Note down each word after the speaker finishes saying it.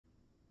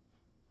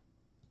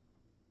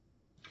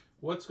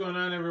What's going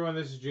on, everyone?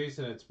 This is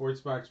Jason at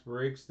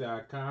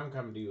SportsBoxBreaks.com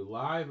coming to you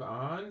live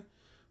on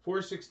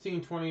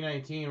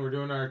 4/16/2019. We're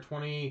doing our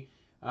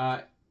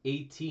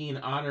 2018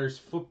 Honors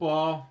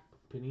Football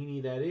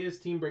Panini, that is.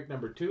 Team break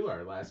number 2,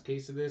 our last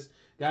case of this.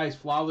 Guys,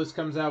 Flawless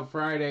comes out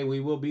Friday. We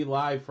will be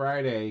live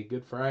Friday,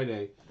 Good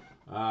Friday,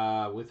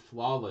 with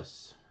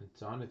Flawless.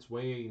 It's on its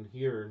way in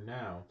here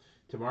now.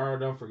 Tomorrow,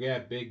 don't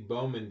forget, Big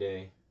Bowman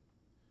Day.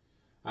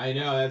 I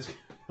know, that's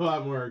a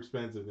lot more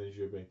expensive than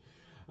shipping.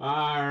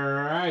 All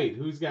right,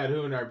 who's got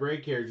who in our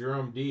break here?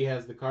 Jerome D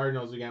has the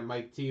Cardinals. We got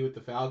Mike T with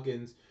the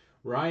Falcons.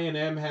 Ryan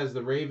M has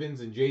the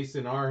Ravens, and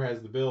Jason R has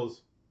the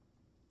Bills.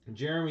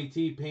 Jeremy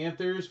T,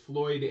 Panthers.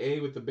 Floyd A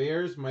with the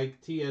Bears.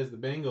 Mike T has the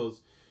Bengals.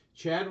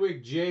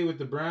 Chadwick J with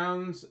the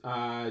Browns.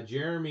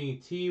 Jeremy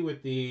T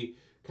with the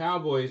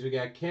Cowboys. We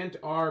got Kent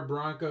R,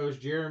 Broncos.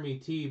 Jeremy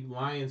T,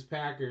 Lions,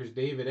 Packers.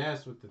 David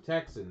S with the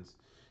Texans.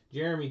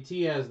 Jeremy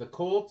T has the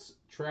Colts.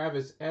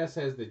 Travis S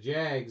has the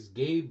Jags.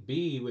 Gabe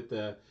B with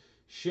the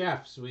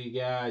Chefs. We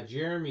got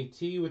Jeremy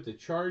T with the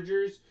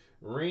Chargers.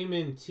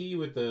 Raymond T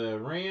with the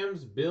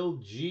Rams.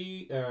 Bill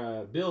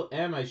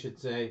M, I should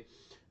say,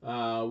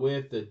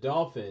 with the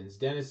Dolphins.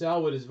 Dennis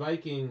L with his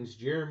Vikings.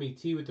 Jeremy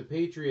T with the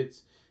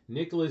Patriots.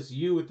 Nicholas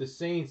U with the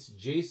Saints.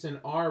 Jason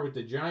R with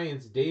the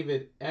Giants.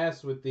 David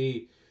S with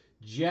the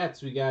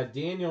Jets. We got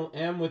Daniel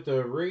M with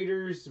the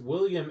Raiders.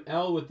 William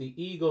L with the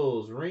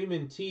Eagles.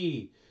 Raymond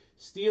T,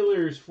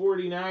 Steelers,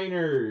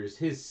 49ers,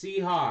 his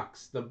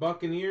Seahawks, the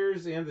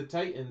Buccaneers, and the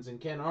Titans, and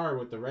Ken R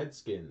with the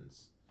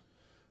Redskins.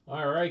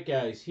 All right,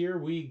 guys, here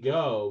we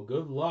go.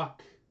 Good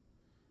luck,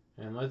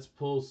 and let's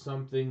pull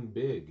something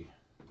big.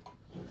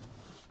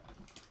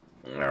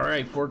 All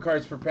right, 4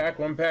 cards per pack,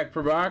 1 pack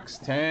per box,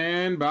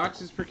 10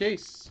 boxes per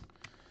case.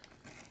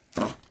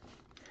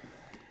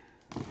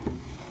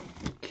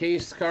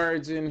 Case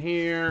cards in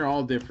here,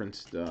 all different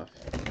stuff.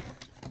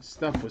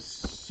 Stuff was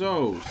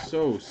so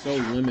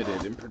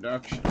limited in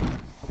production.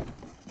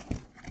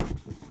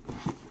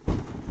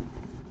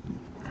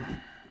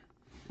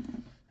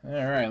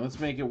 Alright, let's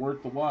make it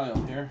worth the while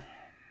here.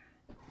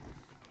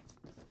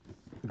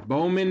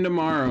 Bowman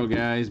tomorrow,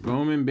 guys.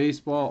 Bowman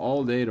baseball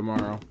all day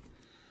tomorrow.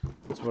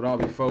 That's what I'll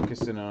be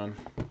focusing on.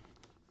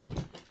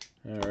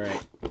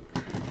 Alright.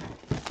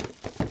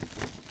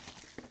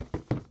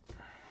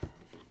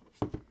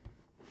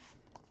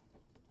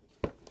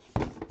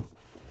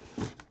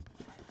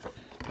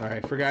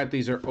 Alright, I forgot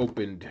these are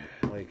opened,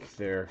 like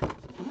they're...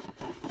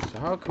 So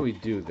how can we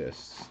do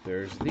this?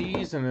 There's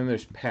these, and then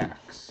there's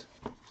packs.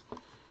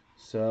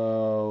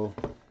 So,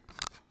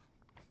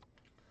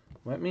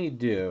 let's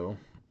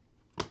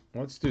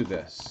do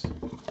this.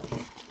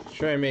 Let's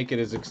try and make it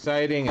as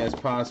exciting as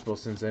possible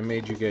since I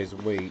made you guys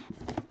wait.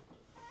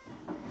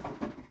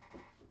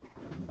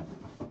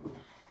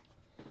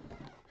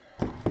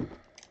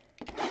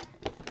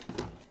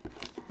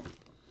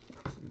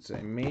 Since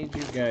I made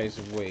you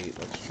guys wait,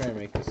 let's try and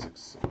make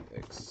this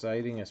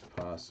exciting as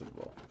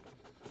possible.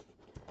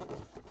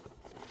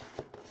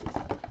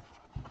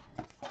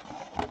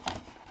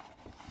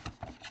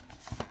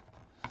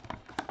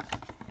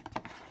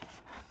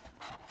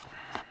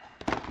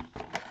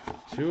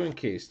 Two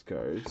encased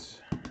cards.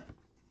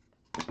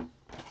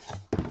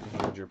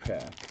 And your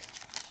pack.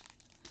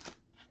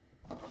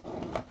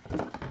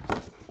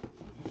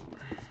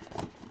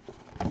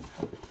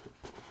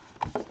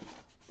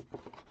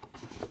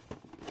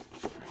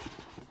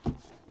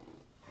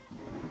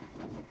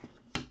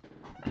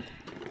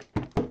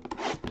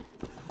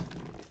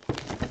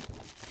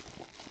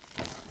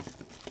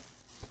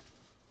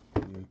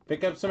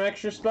 Pick up some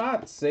extra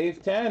spots.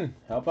 Save 10.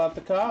 Help out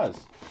the cause.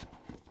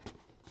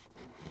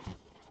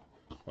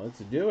 Let's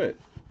do it.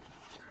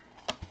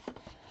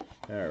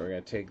 Alright, we're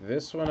going to take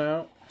this one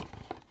out.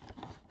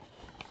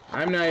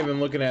 I'm not even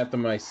looking at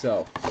them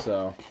myself,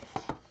 so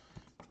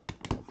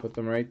I'll put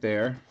them right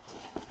there.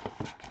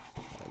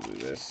 I'll do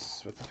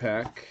this with the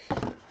pack.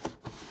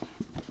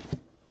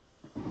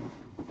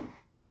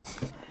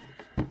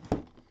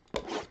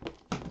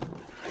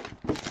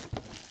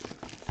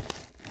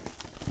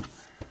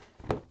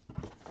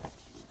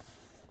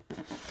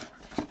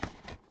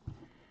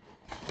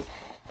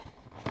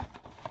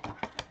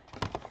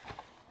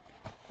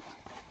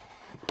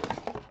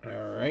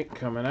 Alright,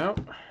 coming out.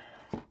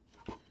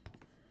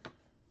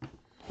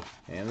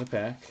 And the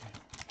pack.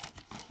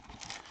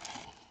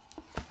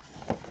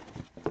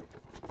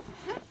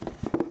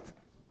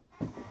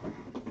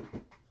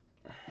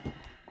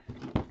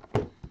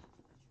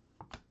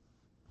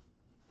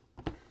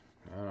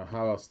 I don't know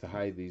how else to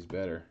hide these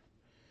better.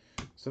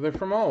 So they're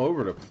from all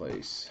over the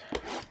place.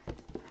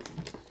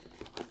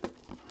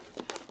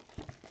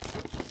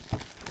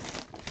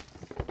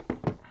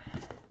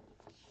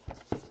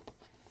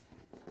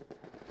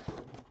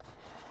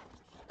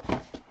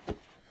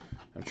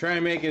 Try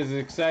and make it as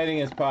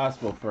exciting as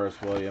possible first,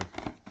 William.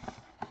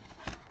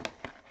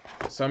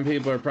 Some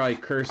people are probably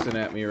cursing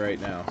at me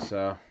right now,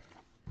 so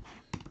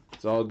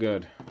it's all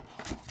good.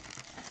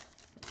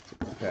 Take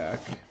the pack.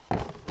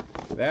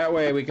 That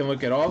way we can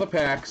look at all the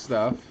pack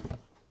stuff,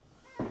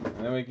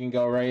 and then we can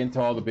go right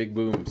into all the big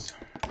booms.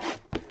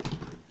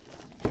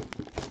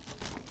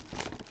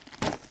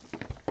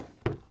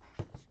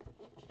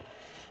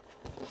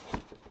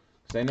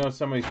 Because I know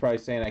somebody's probably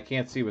saying, I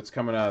can't see what's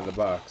coming out of the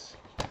box.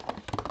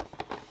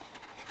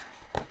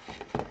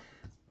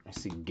 I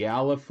see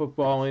Gala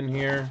football in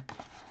here.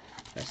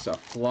 I saw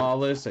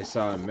Flawless. I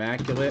saw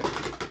Immaculate.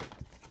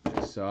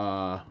 I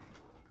saw...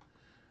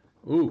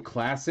 Ooh,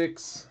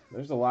 Classics.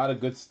 There's a lot of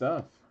good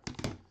stuff.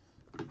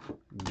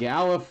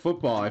 Gala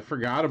football. I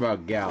forgot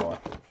about Gala.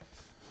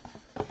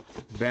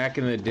 Back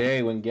in the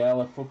day when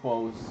Gala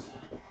football was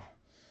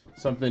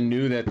something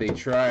new that they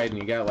tried, and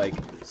you got like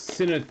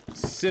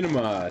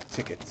cinema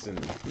tickets, and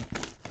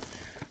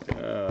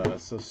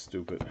so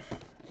stupid.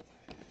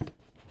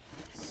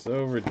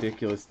 So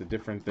ridiculous, the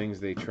different things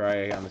they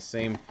try on the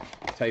same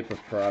type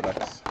of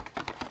products.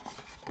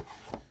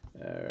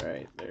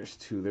 Alright, there's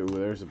two.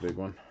 There's a big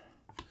one.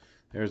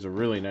 There's a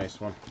really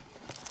nice one.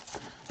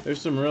 There's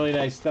some really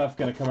nice stuff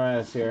going to come at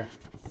us here.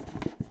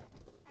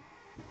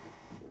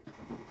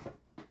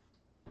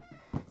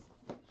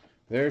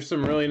 There's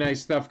some really nice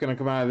stuff going to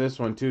come out of this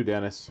one too,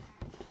 Dennis.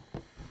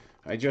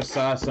 I just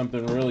saw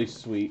something really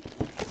sweet.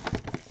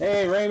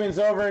 Hey, Raymond's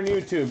over on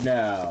YouTube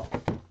now.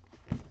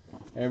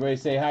 Everybody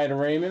say hi to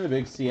Raymond, the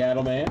big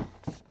Seattle man.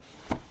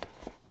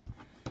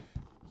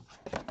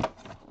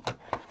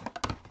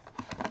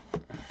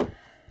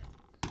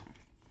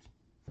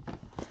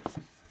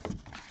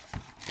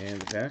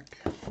 And the pack.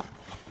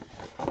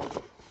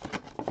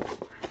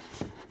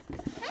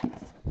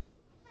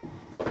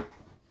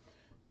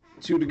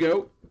 Two to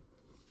go.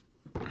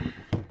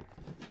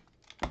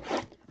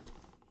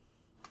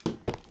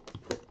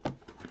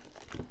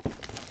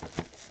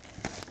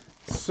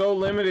 So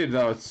limited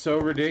though, it's so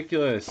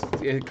ridiculous.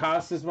 It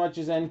costs as much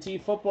as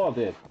NT football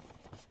did.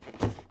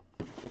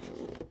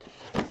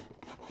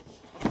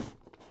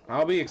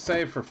 I'll be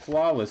excited for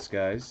Flawless,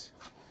 guys.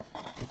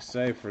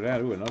 Excited for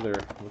that. Ooh, another,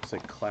 looks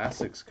like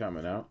Classics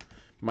coming out.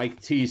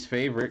 Mike T's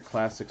favorite,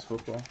 Classics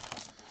football.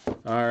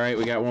 Alright,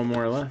 we got one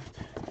more left.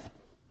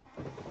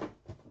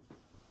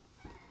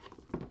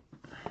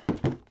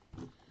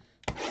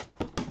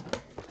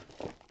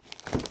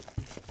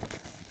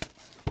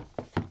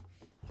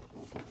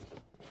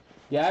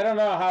 Yeah, I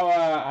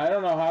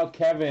don't know how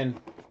Kevin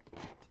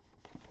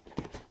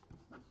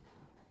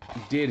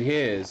did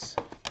his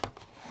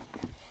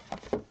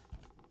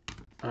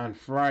on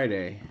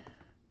Friday.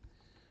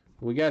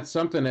 We got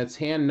something that's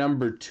hand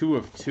number 2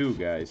 of 2,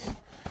 guys.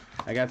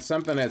 I got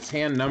something that's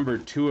hand number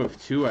 2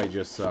 of 2 I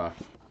just saw.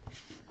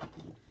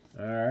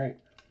 All right.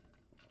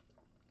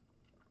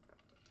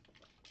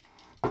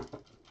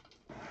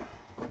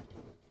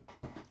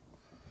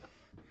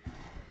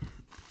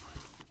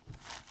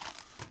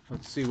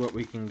 Let's see what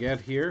we can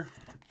get here.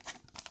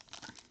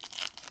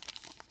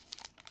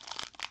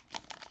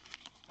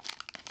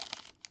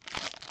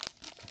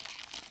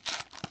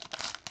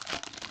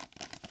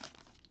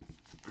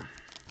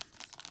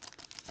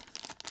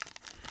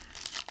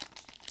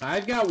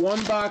 I've got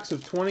one box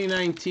of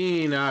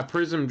 2019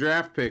 Prism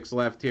draft picks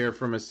left here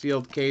from a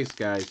sealed case,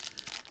 guys,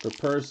 for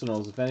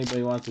personals, if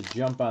anybody wants to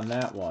jump on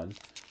that one.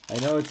 I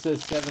know it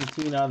says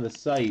 17 on the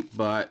site,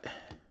 but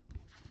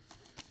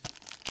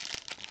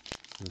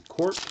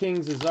Court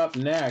Kings is up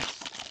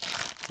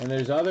next. And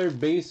there's other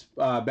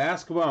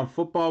basketball and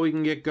football we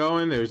can get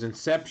going. There's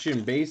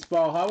Inception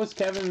Baseball. How was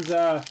Kevin's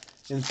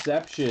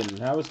Inception?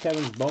 How was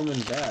Kevin's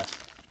Bowman Best?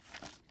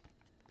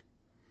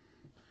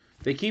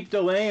 They keep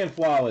delaying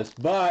Flawless,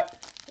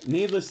 but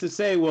needless to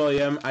say,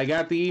 William, I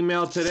got the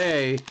email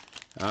today.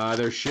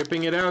 They're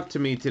shipping it out to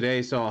me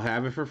today, so I'll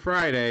have it for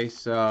Friday.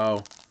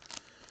 So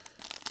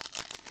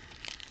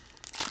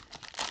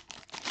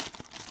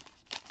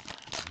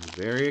I'm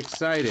very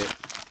excited.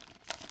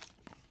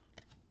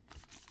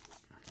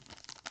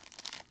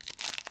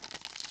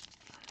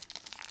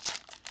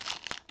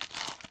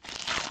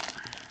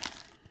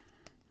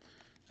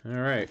 All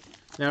right.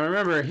 Now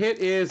remember, a hit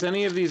is,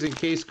 any of these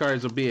encased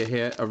cards will be a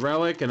hit. A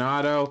relic, an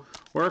auto,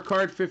 or a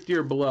card 50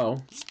 or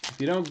below. If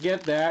you don't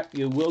get that,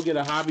 you will get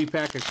a hobby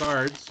pack of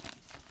cards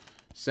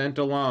sent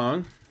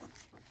along.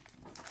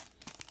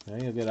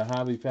 Okay, you'll get a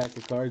hobby pack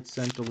of cards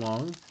sent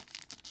along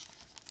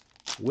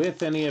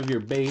with any of your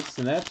base.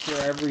 And that's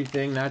for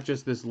everything, not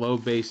just this low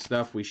base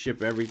stuff. We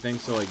ship everything.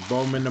 So like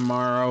Bowman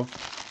tomorrow,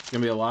 it's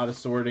going to be a lot of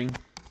sorting.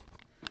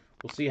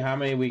 We'll see how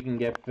many we can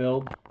get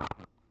filled.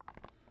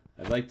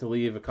 I'd like to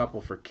leave a couple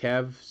for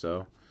Kev, so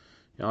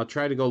you know, I'll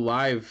try to go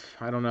live.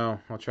 I don't know.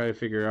 I'll try to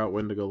figure out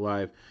when to go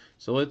live.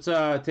 So let's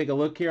take a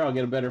look here. I'll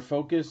get a better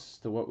focus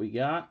to what we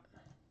got.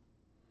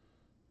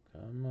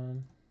 Come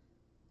on.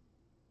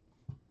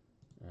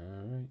 All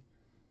right.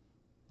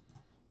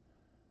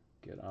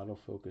 Get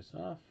autofocus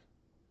off.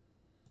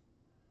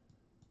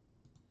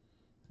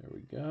 There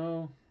we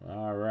go.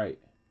 All right.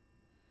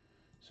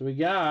 So we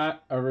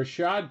got a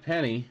Rashad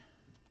Penny.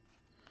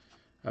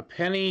 A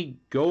Penny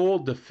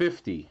Gold to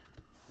 50.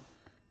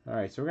 All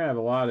right, so we're going to have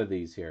a lot of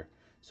these here.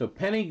 So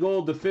Penny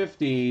Gold to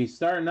 50,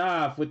 starting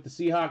off with the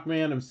Seahawk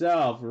man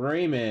himself,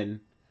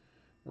 Raymond.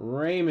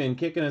 Raymond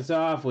kicking us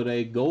off with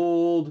a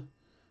gold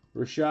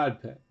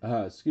Rashad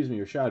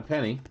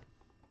Penny.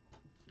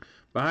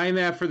 Behind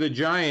that for the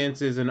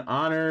Giants is an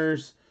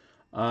Honors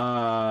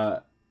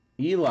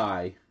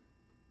Eli.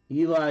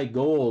 Eli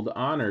Gold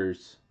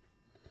Honors.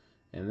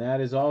 And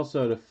that is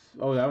also to,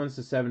 oh, that one's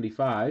to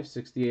 75.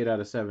 68 out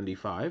of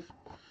 75.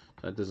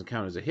 That doesn't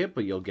count as a hit,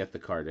 but you'll get the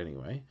card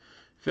anyway.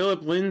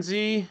 Philip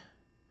Lindsay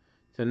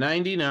to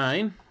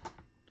 99.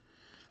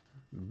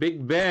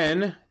 Big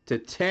Ben to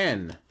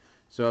 10.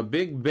 So a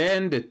Big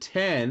Ben to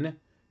 10.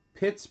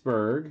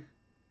 Pittsburgh.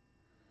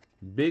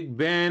 Big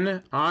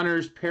Ben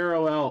Honors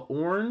Parallel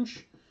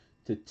Orange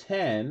to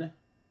 10.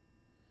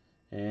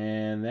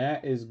 And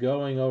that is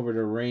going over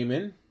to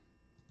Raymond.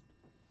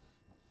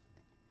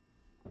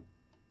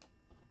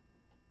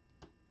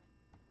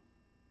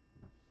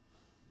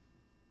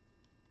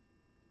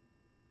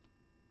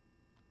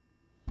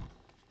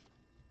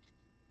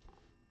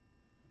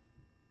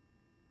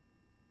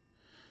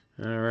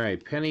 All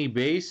right, Penny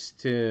Base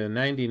to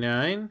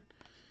 99.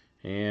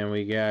 And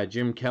we got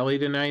Jim Kelly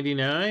to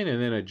 99.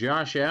 And then a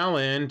Josh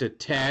Allen to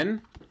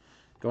 10.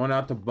 Going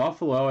out to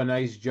Buffalo, a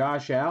nice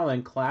Josh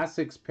Allen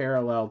Classics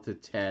Parallel to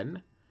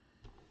 10.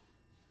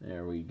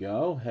 There we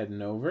go,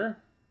 heading over.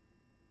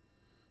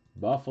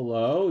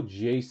 Buffalo,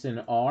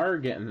 Jason R.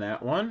 getting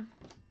that one.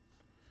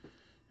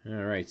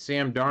 All right,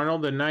 Sam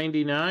Darnold to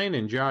 99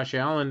 and Josh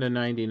Allen to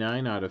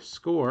 99 out of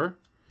Score.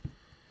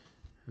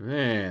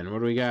 Then, what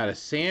do we got? A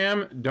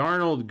Sam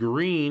Darnold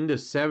Green to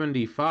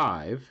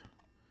 75.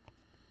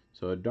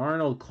 So a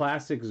Darnold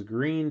Classics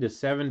Green to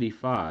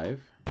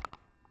 75.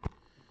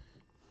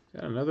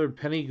 Got another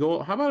penny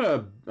gold. How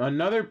about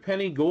another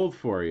penny gold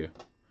for you?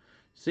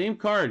 Same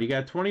card. You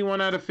got 21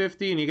 out of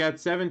 50 and you got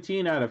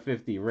 17 out of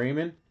 50,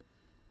 Raymond.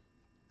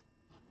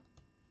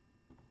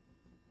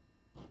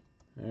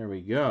 There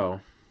we go.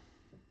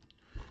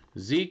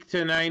 Zeke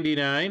to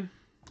 99.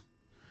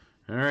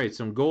 All right,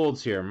 some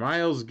golds here.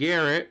 Myles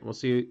Garrett. We'll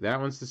see. That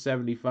one's to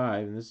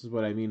 75, and this is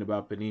what I mean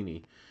about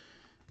Panini.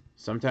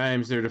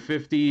 Sometimes they're to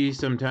 50,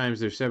 sometimes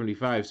they're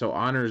 75. So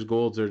honors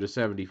golds are to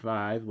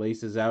 75.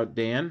 Laces out,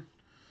 Dan.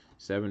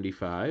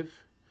 75.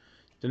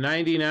 To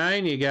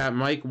 99, you got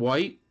Mike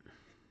White,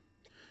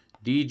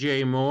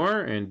 DJ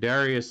Moore, and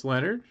Darius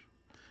Leonard.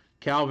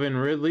 Calvin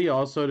Ridley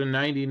also to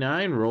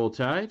 99. Roll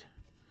Tide.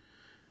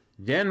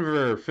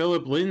 Denver,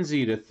 Philip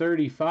Lindsay to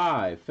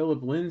 35.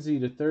 Philip Lindsay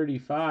to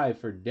 35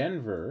 for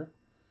Denver.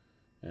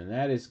 And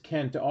that is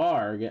Kent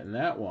R. getting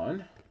that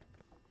one.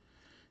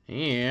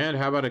 And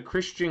how about a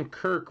Christian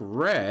Kirk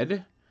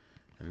Red?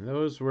 And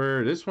those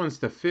were, this one's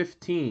to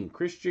 15.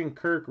 Christian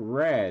Kirk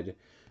Red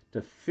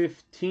to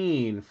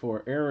 15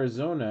 for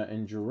Arizona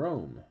and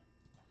Jerome.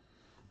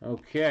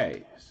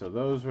 Okay, so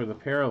those were the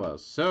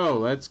parallels. So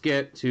let's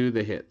get to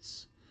the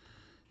hits.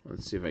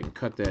 Let's see if I can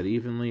cut that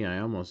evenly. I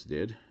almost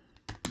did.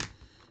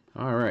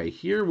 All right,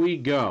 here we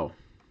go.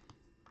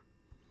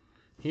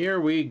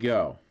 Here we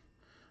go.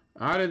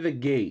 Out of the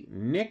gate,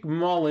 Nick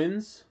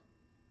Mullins.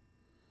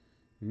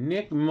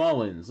 Nick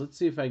Mullins. Let's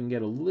see if I can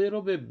get a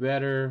little bit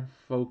better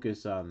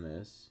focus on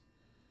this.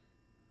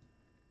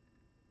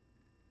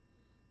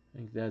 I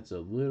think that's a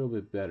little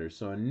bit better.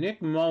 So a Nick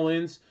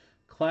Mullins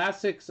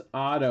Classics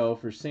Auto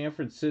for San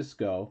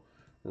Francisco.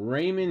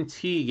 Raymond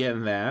T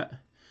getting that.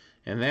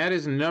 And that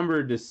is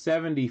numbered to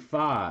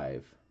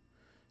 75.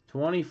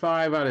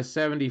 25 out of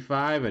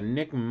 75, a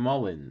Nick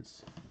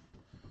Mullins.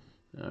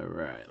 All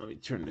right, let me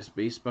turn this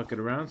base bucket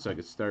around so I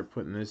can start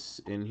putting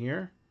this in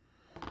here.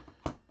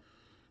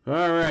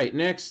 All right,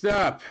 next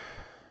up,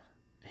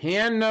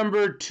 hand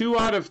number 2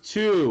 out of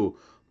 2,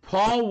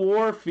 Paul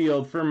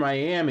Warfield for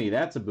Miami.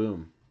 That's a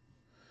boom.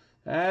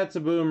 That's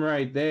a boom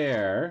right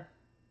there.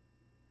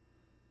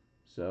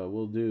 So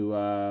we'll do,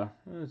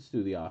 let's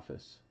do The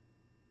Office.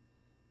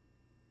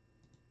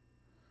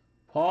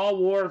 Paul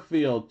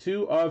Warfield,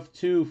 2 of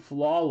 2,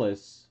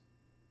 flawless.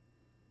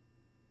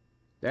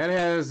 That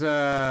has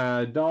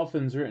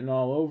Dolphins written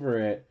all over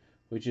it,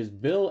 which is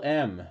Bill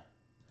M.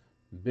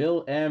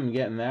 Bill M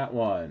getting that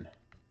one.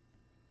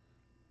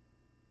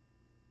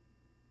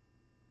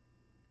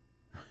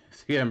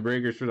 See, I'm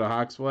breakers for the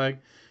Hawks flag.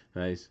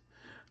 Nice.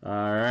 All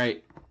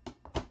right.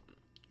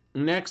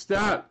 Next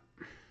up,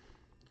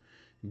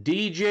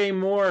 DJ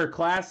Moore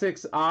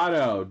Classics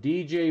Auto.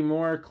 DJ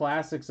Moore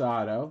Classics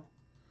Auto.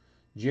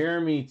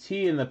 Jeremy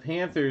T and the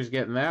Panthers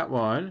getting that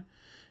one.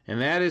 And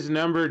that is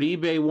numbered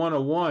eBay 1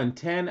 of 1,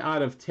 10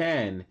 out of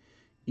 10.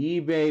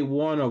 eBay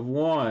 1 of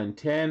 1,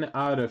 10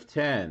 out of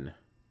 10.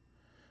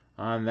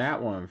 On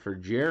that one for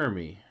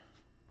Jeremy.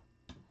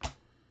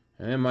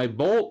 And then my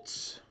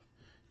Bolts.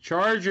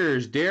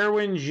 Chargers,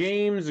 Derwin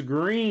James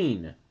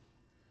Green.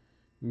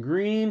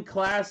 Green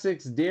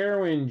Classics,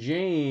 Derwin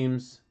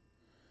James.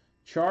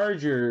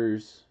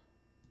 Chargers.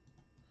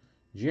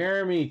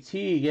 Jeremy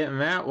T getting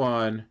that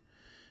one.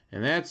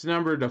 And that's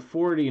numbered to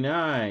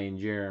 49,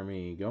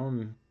 Jeremy.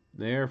 Going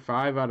there,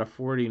 5 out of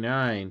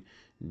 49.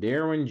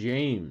 Derwin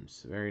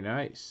James. Very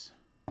nice.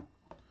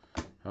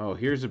 Oh,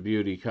 here's a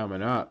beauty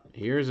coming up.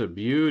 Here's a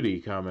beauty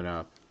coming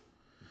up.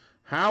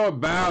 How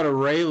about a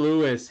Ray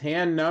Lewis?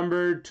 Hand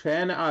numbered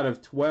 10 out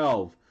of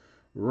 12.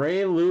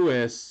 Ray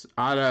Lewis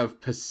out of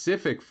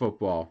Pacific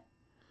Football.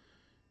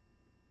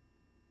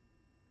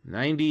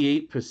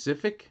 98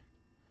 Pacific.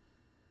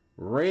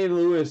 Ray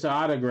Lewis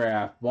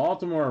autograph.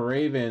 Baltimore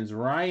Ravens.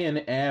 Ryan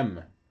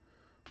M.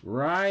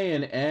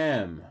 Ryan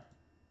M.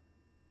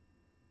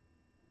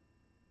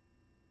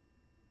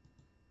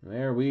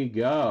 There we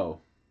go.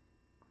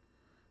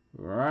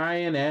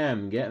 Ryan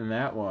M. getting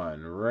that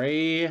one.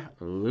 Ray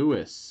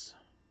Lewis.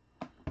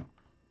 All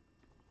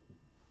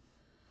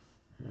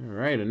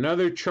right,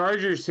 another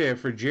Chargers hit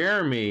for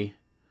Jeremy.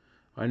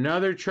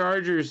 Another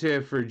Chargers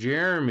hit for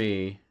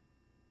Jeremy.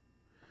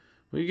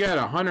 We got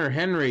a Hunter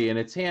Henry, and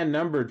it's hand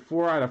numbered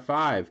 4 out of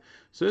 5.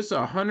 So this is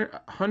a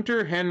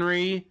Hunter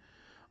Henry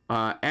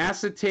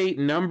acetate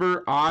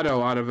number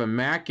auto out of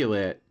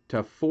Immaculate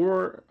to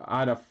 4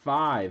 out of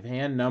 5,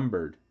 hand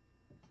numbered.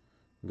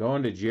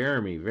 Going to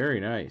Jeremy. Very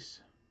nice.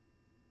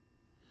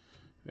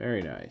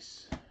 Very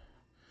nice.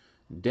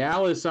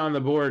 Dallas on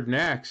the board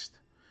next.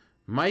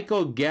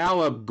 Michael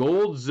Gallup,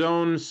 Gold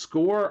Zone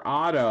Score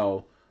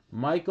Auto.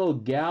 Michael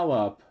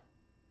Gallup.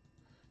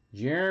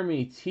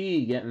 Jeremy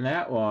T getting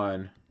that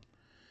one.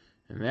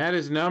 And that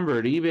is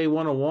numbered. eBay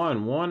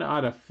 101. 1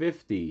 out of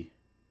 50.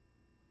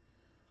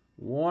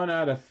 1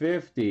 out of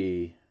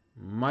 50.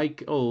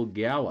 Michael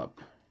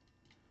Gallup.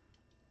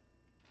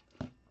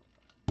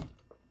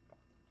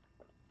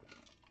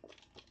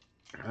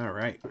 All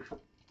right.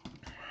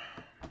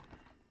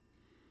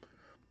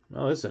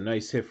 Well, this is a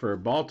nice hit for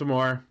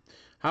Baltimore.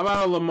 How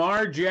about a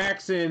Lamar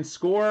Jackson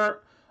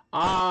Score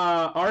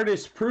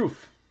Artist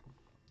Proof?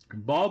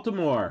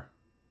 Baltimore.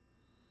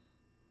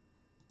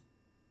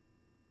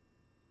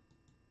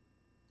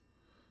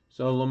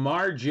 So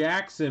Lamar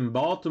Jackson,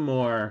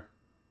 Baltimore.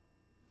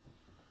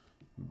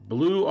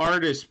 Blue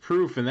Artist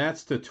Proof, and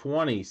that's to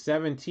 20.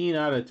 17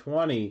 out of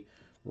 20.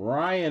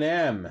 Ryan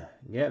M.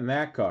 getting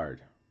that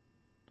card.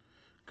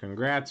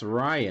 Congrats,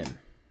 Ryan.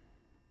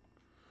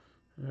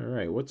 All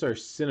right, what's our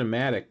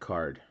cinematic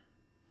card?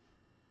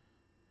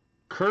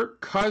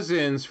 Kirk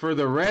Cousins for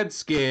the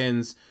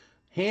Redskins.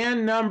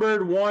 Hand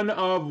numbered 1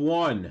 of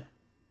 1.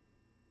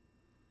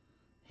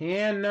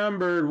 Hand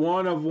numbered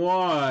 1 of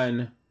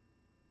 1.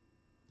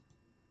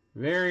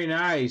 Very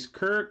nice.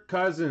 Kirk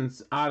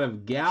Cousins out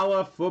of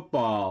Gala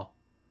Football.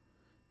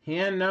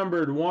 Hand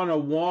numbered 1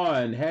 of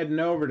 1. Heading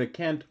over to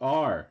Kent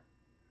R.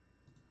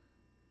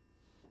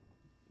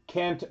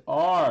 Kent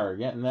R.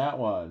 getting that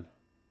one.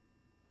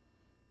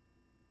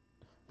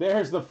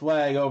 There's the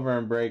flag over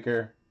in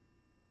Breaker.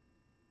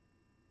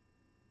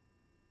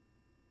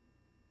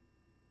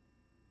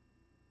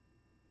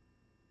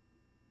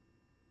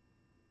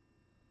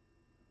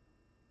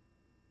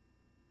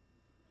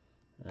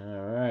 All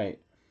right.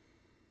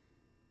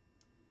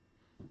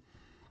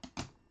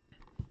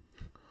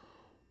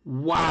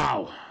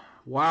 Wow.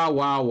 Wow,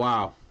 wow,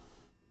 wow.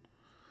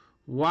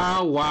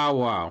 Wow, wow,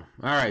 wow. All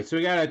right, so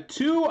we got a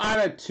 2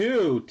 out of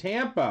 2.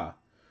 Tampa.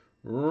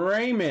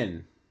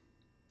 Raymond.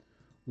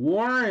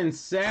 Warren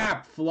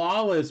Sapp.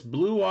 Flawless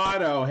Blue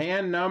Auto.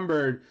 Hand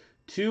numbered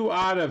 2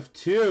 out of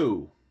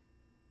 2.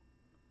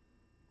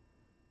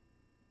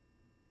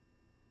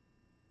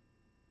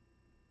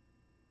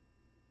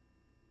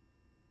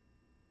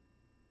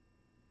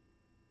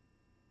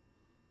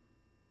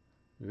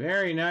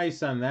 Very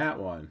nice on that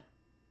one.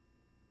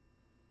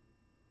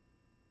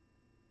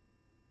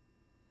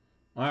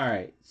 All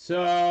right,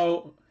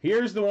 so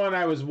here's the one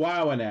I was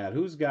wowing at.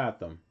 Who's got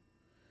them?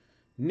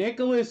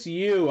 Nicholas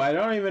U. I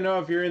don't even know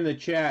if you're in the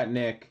chat,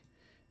 Nick.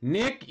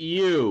 Nick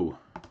U.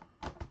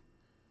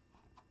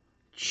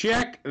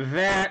 Check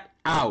that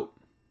out.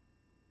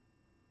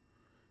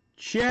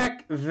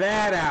 Check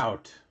that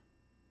out.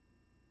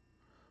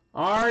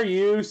 Are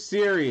you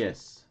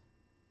serious?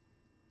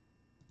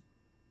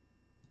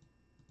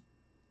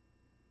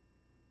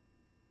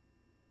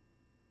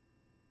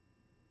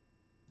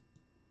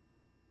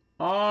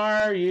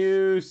 Are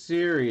you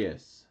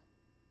serious?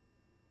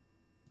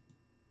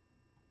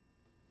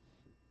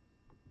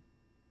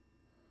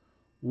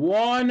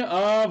 One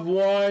of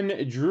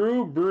 1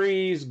 Drew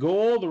Brees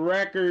Gold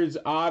Records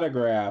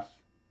autograph.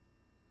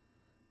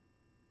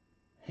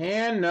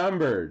 Hand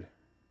numbered.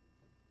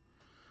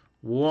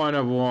 1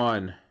 of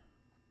 1.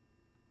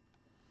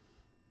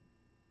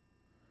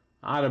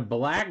 Out of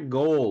black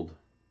gold.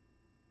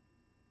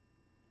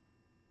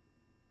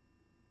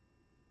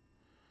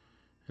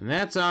 And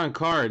that's on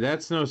card.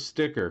 That's no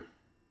sticker.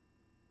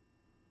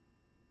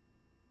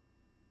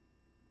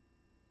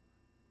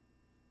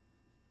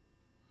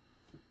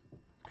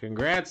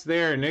 Congrats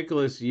there,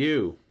 Nicholas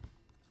U.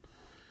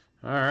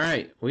 All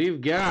right,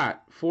 we've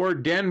got for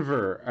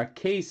Denver, a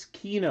Case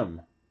Keenum.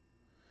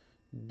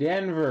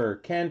 Denver,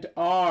 Kent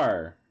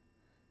R.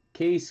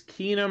 Case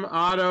Keenum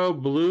Auto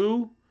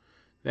Blue.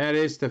 That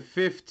is to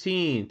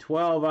 15.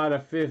 12 out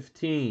of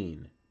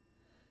 15.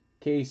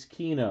 Case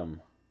Keenum.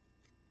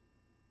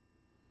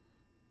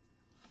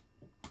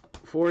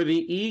 For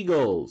the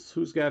Eagles,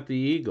 who's got the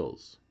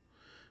Eagles?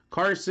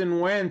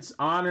 Carson Wentz,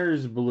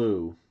 Honors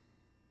Blue.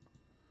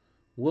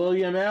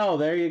 William L.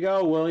 There you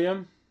go,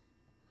 William.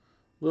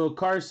 Little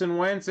Carson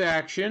Wentz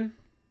action.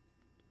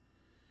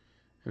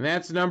 And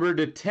that's numbered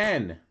to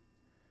 10.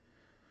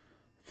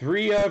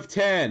 3 of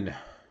 10.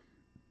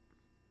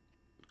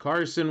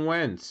 Carson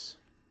Wentz.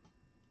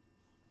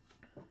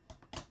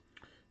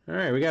 All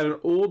right, we got an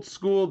old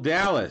school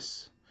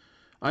Dallas.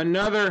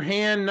 Another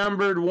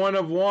hand-numbered 1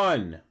 of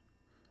 1.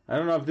 I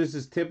don't know if this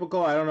is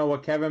typical. I don't know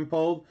what Kevin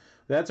pulled.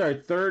 That's our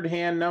third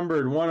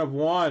hand-numbered 1 of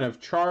 1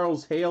 of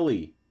Charles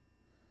Haley.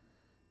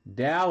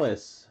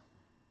 Dallas.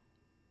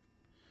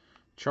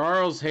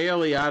 Charles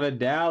Haley out of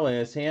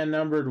Dallas.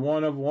 Hand-numbered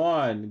 1 of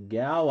 1.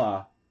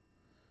 Gala.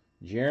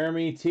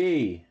 Jeremy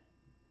T.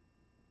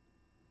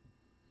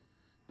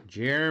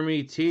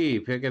 Jeremy T.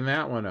 Picking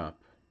that one up.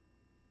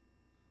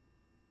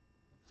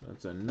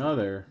 That's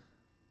another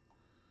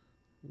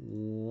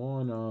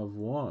 1 of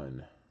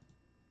 1.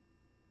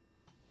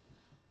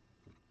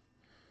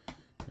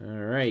 All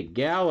right,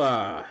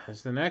 Gala.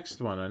 That's the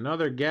next one.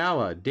 Another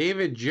Gala.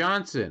 David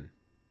Johnson.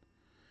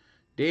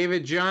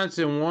 David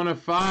Johnson, 1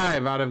 of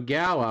 5 out of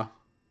Gala.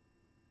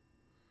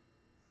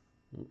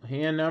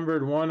 Hand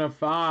numbered 1 of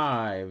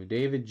 5.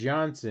 David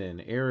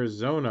Johnson,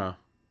 Arizona.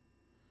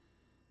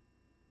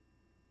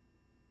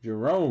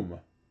 Jerome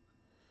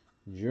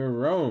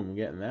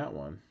getting that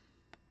one.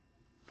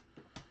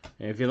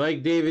 And if you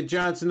like David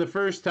Johnson the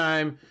first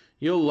time,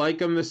 you'll like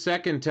him the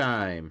second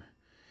time.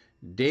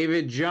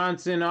 David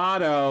Johnson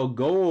auto,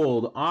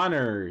 gold,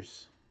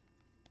 honors.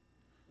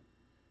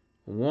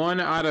 1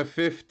 out of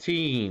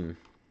 15.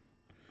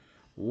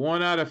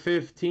 1 out of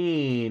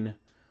 15.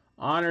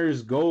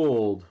 Honors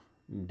gold.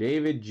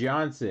 David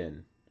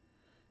Johnson,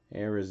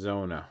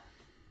 Arizona.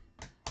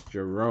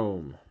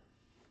 Jerome.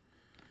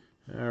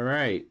 All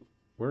right.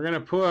 We're going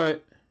to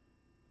put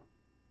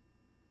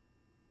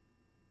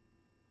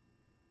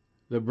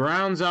the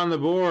Browns on the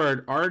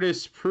board.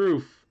 Artist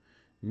proof.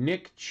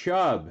 Nick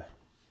Chubb.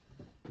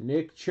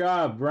 Nick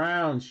Chubb,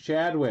 Browns,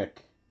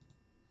 Chadwick.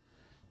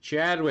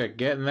 Chadwick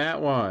getting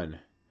that one.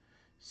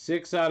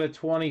 6 out of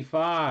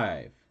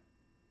 25.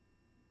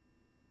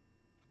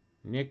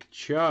 Nick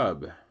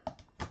Chubb.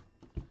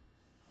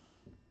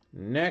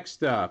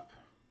 Next up,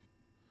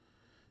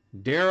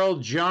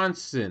 Daryl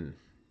Johnston.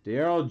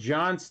 Daryl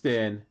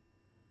Johnston.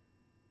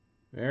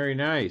 Very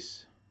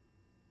nice.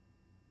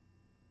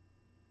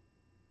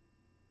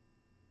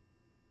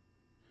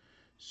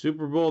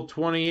 Super Bowl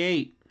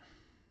 28.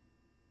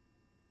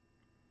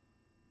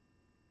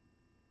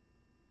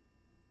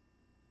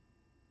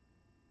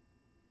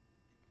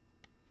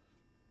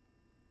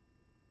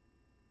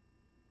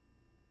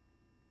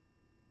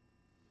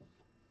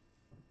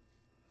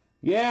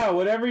 Yeah,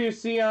 whatever you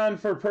see on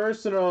for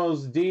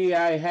personals, D,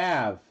 I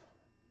have.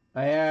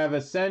 I have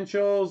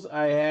essentials.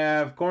 I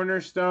have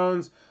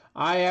cornerstones.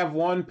 I have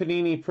 1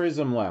 Panini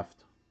Prism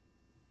left.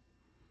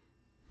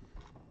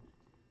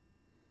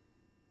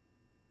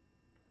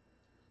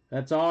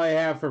 That's all I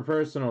have for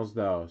personals,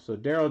 though. So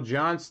Daryl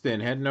Johnston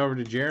heading over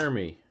to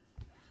Jeremy.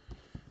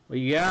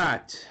 We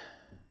got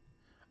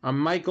a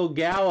Michael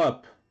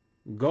Gallup,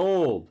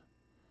 gold.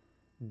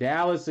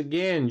 Dallas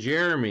again,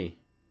 Jeremy.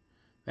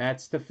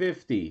 That's the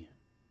 50.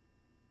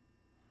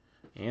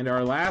 And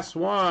our last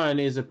one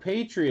is a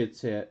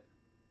Patriots hit.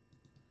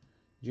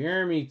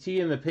 Jeremy T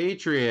and the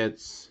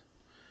Patriots.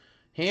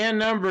 Hand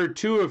number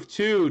 2 of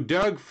 2.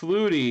 Doug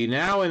Flutie.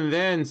 Now and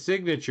then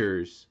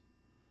signatures.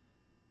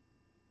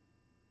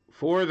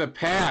 For the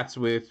Pats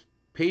with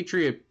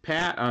Patriot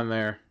Pat on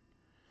there.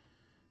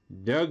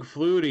 Doug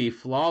Flutie,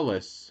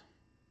 flawless.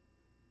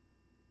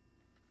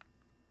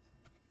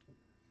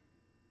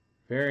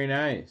 Very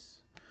nice.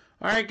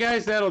 All right,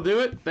 guys, that'll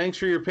do it. Thanks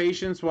for your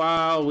patience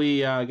while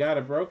we got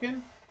it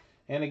broken.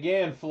 And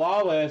again,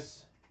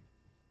 flawless.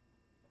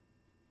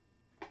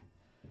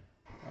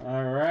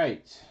 All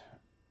right,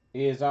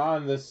 is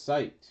on the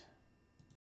site.